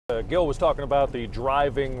Gil was talking about the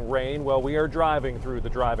driving rain. Well, we are driving through the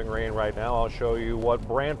driving rain right now. I'll show you what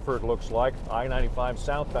Branford looks like, I-95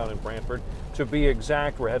 southbound in Branford. To be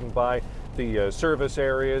exact, we're heading by the service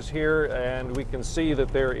areas here, and we can see that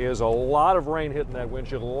there is a lot of rain hitting that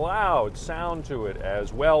windshield, loud sound to it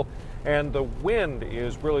as well. And the wind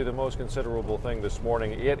is really the most considerable thing this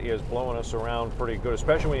morning. It is blowing us around pretty good,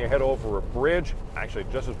 especially when you head over a bridge. Actually,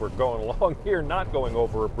 just as we're going along here, not going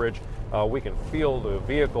over a bridge, we can feel the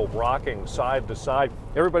vehicle rocking side to side.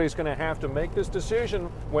 Everybody's going to have to make this decision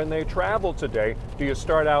when they travel today. Do you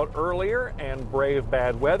start out earlier and brave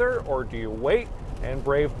bad weather, or do you wait and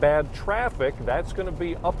brave bad traffic? That's going to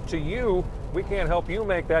be up to you. We can't help you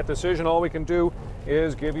make that decision. All we can do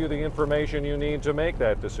is give you the information you need to make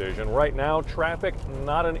that decision. Right now, traffic,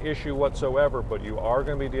 not an issue whatsoever, but you are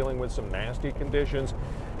going to be dealing with some nasty conditions.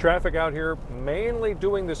 Traffic out here mainly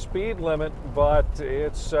doing the speed limit, but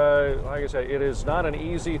it's, like I say, it is not an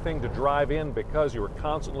easy thing to drive in because you are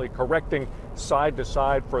constantly correcting side to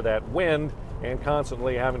side for that wind and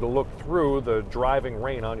constantly having to look through the driving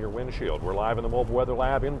rain on your windshield. We're live in the Mobile Weather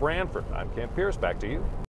Lab in Branford. I'm Kent Pierce. Back to you.